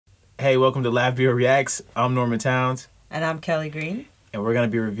Hey, welcome to Laugh Beer Reacts. I'm Norman Towns. And I'm Kelly Green. And we're going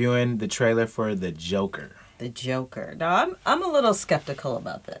to be reviewing the trailer for The Joker. The Joker. Now, I'm a little skeptical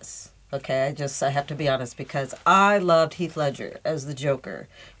about this. Okay, I have to be honest, because I loved Heath Ledger as the Joker,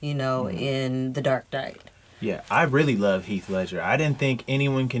 you know, in The Dark Knight. Yeah, I really love Heath Ledger. I didn't think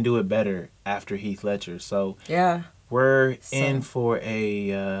anyone can do it better after Heath Ledger. So yeah, we're in for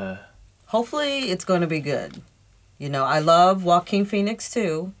a... hopefully it's going to be good. You know, I love Joaquin Phoenix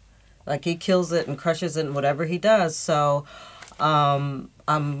too. Like, he kills it and crushes it in whatever he does. So I'm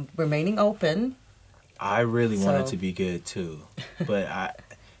remaining open. I really want it to be good too. But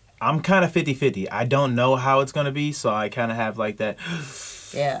I'm kind of 50-50. I don't know how it's going to be, so I kind of have like that...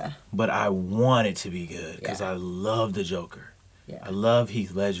 Yeah. But I want it to be good because I love the Joker. Yeah. I love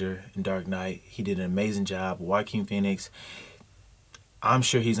Heath Ledger in Dark Knight. He did an amazing job. Joaquin Phoenix, I'm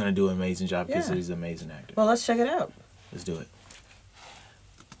sure he's going to do an amazing job because he's an amazing actor. Well, let's check it out. Let's do it.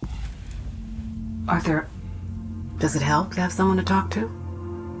 Arthur, does it help to have someone to talk to?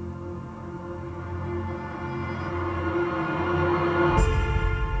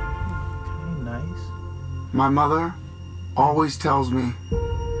 Okay, nice. My mother always tells me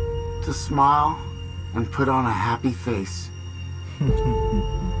to smile and put on a happy face.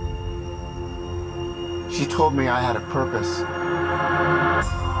 She told me I had a purpose.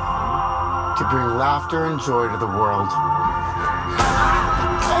 To bring laughter and joy to the world.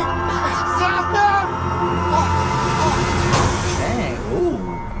 Dang, ooh,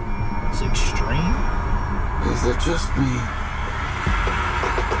 that's extreme. Is it just me?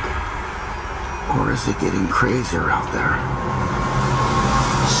 Or is it getting crazier out there?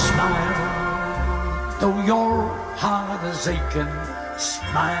 Smile, though your heart is aching.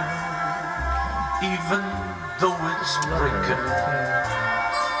 Smile, even though it's breaking.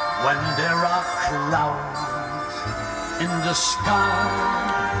 When there are clouds in the sky,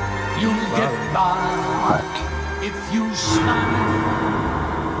 you'll get by. What? If you smile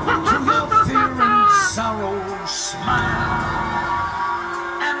through your fear and sorrow, smile,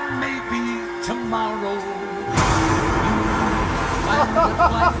 and maybe tomorrow you find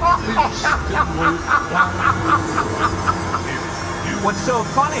that life is still worthwhile. What's so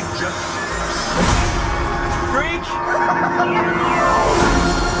funny? Just Freak!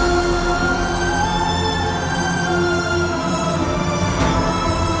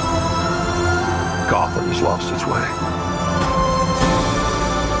 Gotham has lost its way.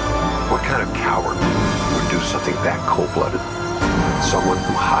 What kind of coward would do something that cold-blooded? Someone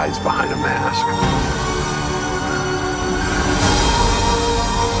who hides behind a mask.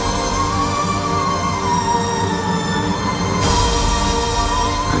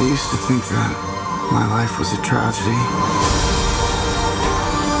 I used to think that my life was a tragedy.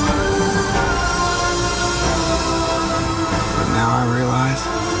 But now I realize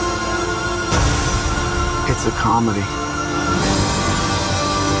it's a comedy.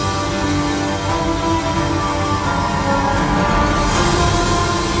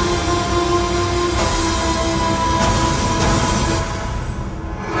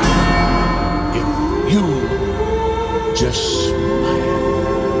 you just smile.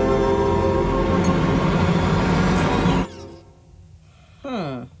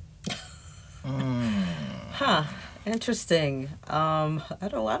 Huh. Interesting. I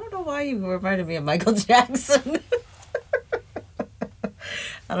don't know why you reminded me of Michael Jackson.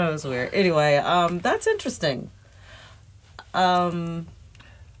 I know, it was weird. Anyway, that's interesting. His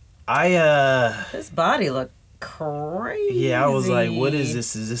body looked crazy. Yeah, I was like, what is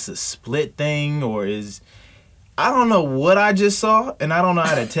this? Is this a split thing, or is... I don't know what I just saw, and I don't know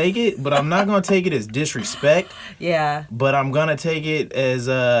how to take it, but I'm not going to take it as disrespect. Yeah. But I'm going to take it as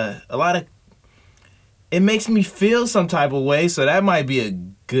a lot of... It makes me feel some type of way, so that might be a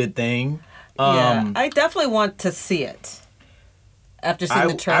good thing. Yeah, I definitely want to see it. After seeing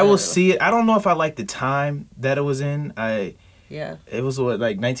the trailer. I will see it. I don't know if I like the time that it was in. Yeah. It was what,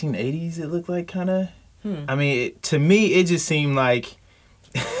 like 1980s, it looked like, kind of. I mean, to me, it just seemed like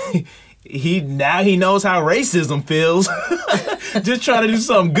he knows how racism feels. Just trying to do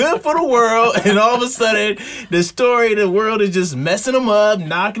something good for the world, and all of a sudden, the story of the world is just messing him up,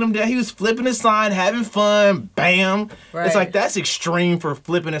 knocking him down. He was flipping a sign, having fun, bam. Right. It's like, that's extreme for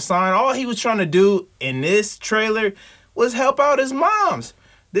flipping a sign. All he was trying to do in this trailer was help out his moms.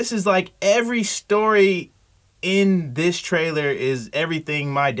 This is like every story in this trailer is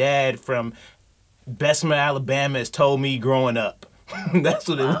everything my dad from Bessemer, Alabama has told me growing up. That's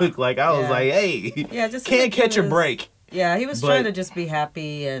what it looked like. I was like, hey, just can't catch a break. Yeah, he was trying to just be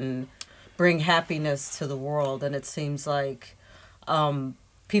happy and bring happiness to the world, and it seems like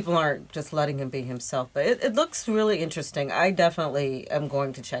people aren't just letting him be himself. But it looks really interesting. I definitely am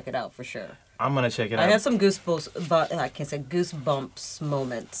going to check it out for sure. I'm gonna check it out. I had some goosebumps, but I can't say goosebumps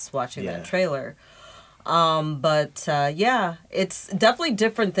moments watching that trailer. Yeah, it's definitely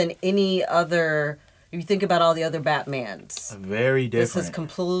different than any other. If you think about all the other Batmans, Very different. this is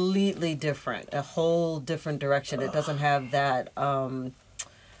completely different. A whole different direction. It doesn't have that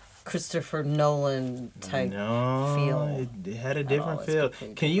Christopher Nolan type feel. It had a different feel.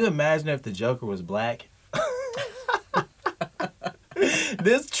 Can you imagine if the Joker was black?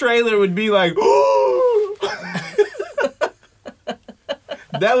 This trailer would be like, ooh!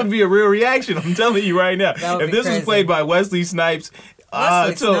 That would be a real reaction, I'm telling you right now. If this was played by Wesley Snipes,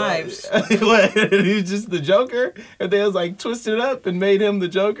 Snipes. He's just the Joker, if they was like twisted up and made him the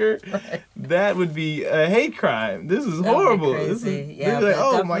Joker, that would be a hate crime. This is horrible. This is yeah, like,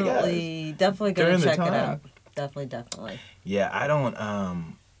 oh my God. Definitely gonna check it out. Definitely. Yeah, I don't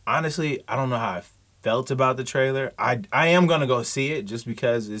honestly, I don't know how I felt about the trailer. I am gonna go see it just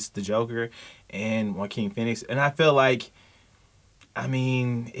because it's the Joker and Joaquin Phoenix, and I feel like, I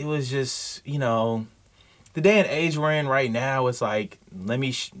mean, it was just, you know, the day and age we're in right now. It's like,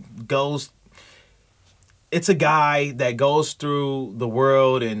 it's a guy that goes through the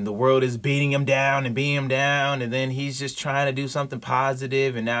world and the world is beating him down, and then he's just trying to do something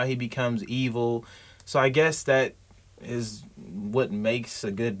positive, and now he becomes evil. So I guess that is what makes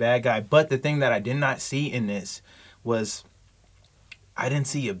a good bad guy. But the thing that I did not see in this was I didn't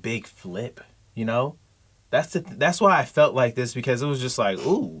see a big flip, you know? That's why I felt like this, because it was just like,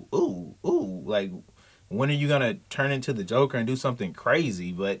 ooh, like, when are you gonna turn into the Joker and do something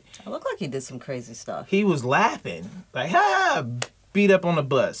crazy? But it looked like he did some crazy stuff. He was laughing, like, ha, beat up on the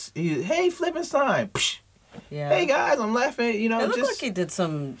bus. Hey, flipping sign. Psh. Yeah. Hey guys, I'm laughing. You know, it looked like he did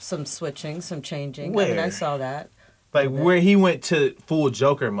some switching, some changing. Where? I mean, I saw that. Like where he went to full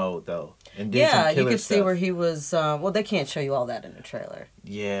Joker mode though, and did some killer you could stuff. see where he was. Well, they can't show you all that in the trailer.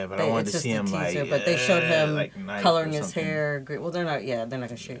 Yeah, but I wanted to see him teaser, like. But they showed him like coloring his hair. Well, they're not. Yeah, they're not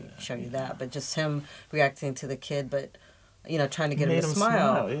gonna show you that. But just him reacting to the kid, but you know, trying to get him to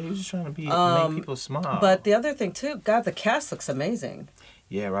smile. Yeah, he was just trying to make people smile. But the other thing too, God, the cast looks amazing.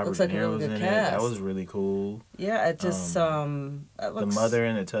 Yeah, Robert De Niro was in it. That was really cool. Yeah, it just the mother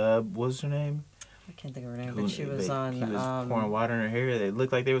in the tub. What's her name? I can't think of her name, but she was on. He was pouring water in her hair. They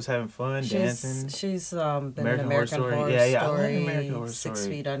looked like they was having fun, dancing. She's been in American Horror Story. Yeah, I like American Horror Story. 6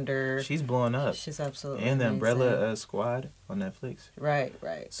 Feet Under. She's blowing up. She's absolutely and the amazing. Umbrella Squad on Netflix. Right.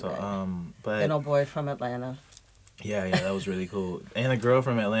 So but and old boy from Atlanta. Yeah, that was really cool. And the girl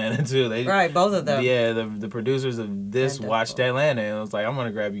from Atlanta too. Right, both of them. Yeah, the producers of this watched Atlanta, and I was like, I'm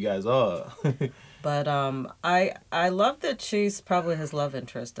gonna grab you guys all. But I love that she's probably his love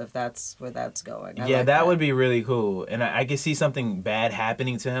interest, if that's where that's going. Yeah, like that would be really cool. And I could see something bad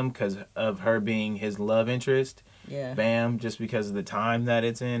happening to him because of her being his love interest. Yeah. Bam, just because of the time that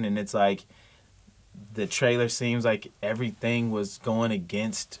it's in. And it's like, the trailer seems like everything was going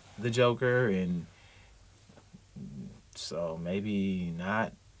against the Joker, and so maybe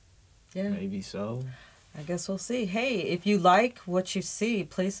not. Yeah. Maybe so. I guess we'll see. Hey, if you like what you see,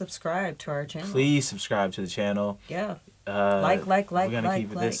 please subscribe to our channel. Please subscribe to the channel. Yeah. We're gonna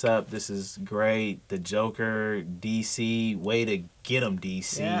keep this up. This is great. The Joker, DC. Way to get him,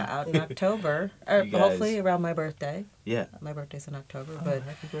 DC. Yeah, out in October. Hopefully around my birthday. Yeah. My birthday's in October. But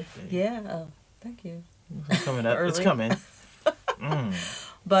happy birthday. Yeah. Thank you. It's coming up. It's coming.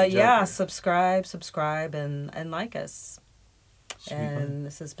 But yeah, subscribe, and like us. And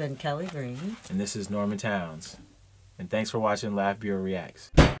this has been Kellie Greene. And this is Norman Towns. And thanks for watching Laugh Bureau Reacts.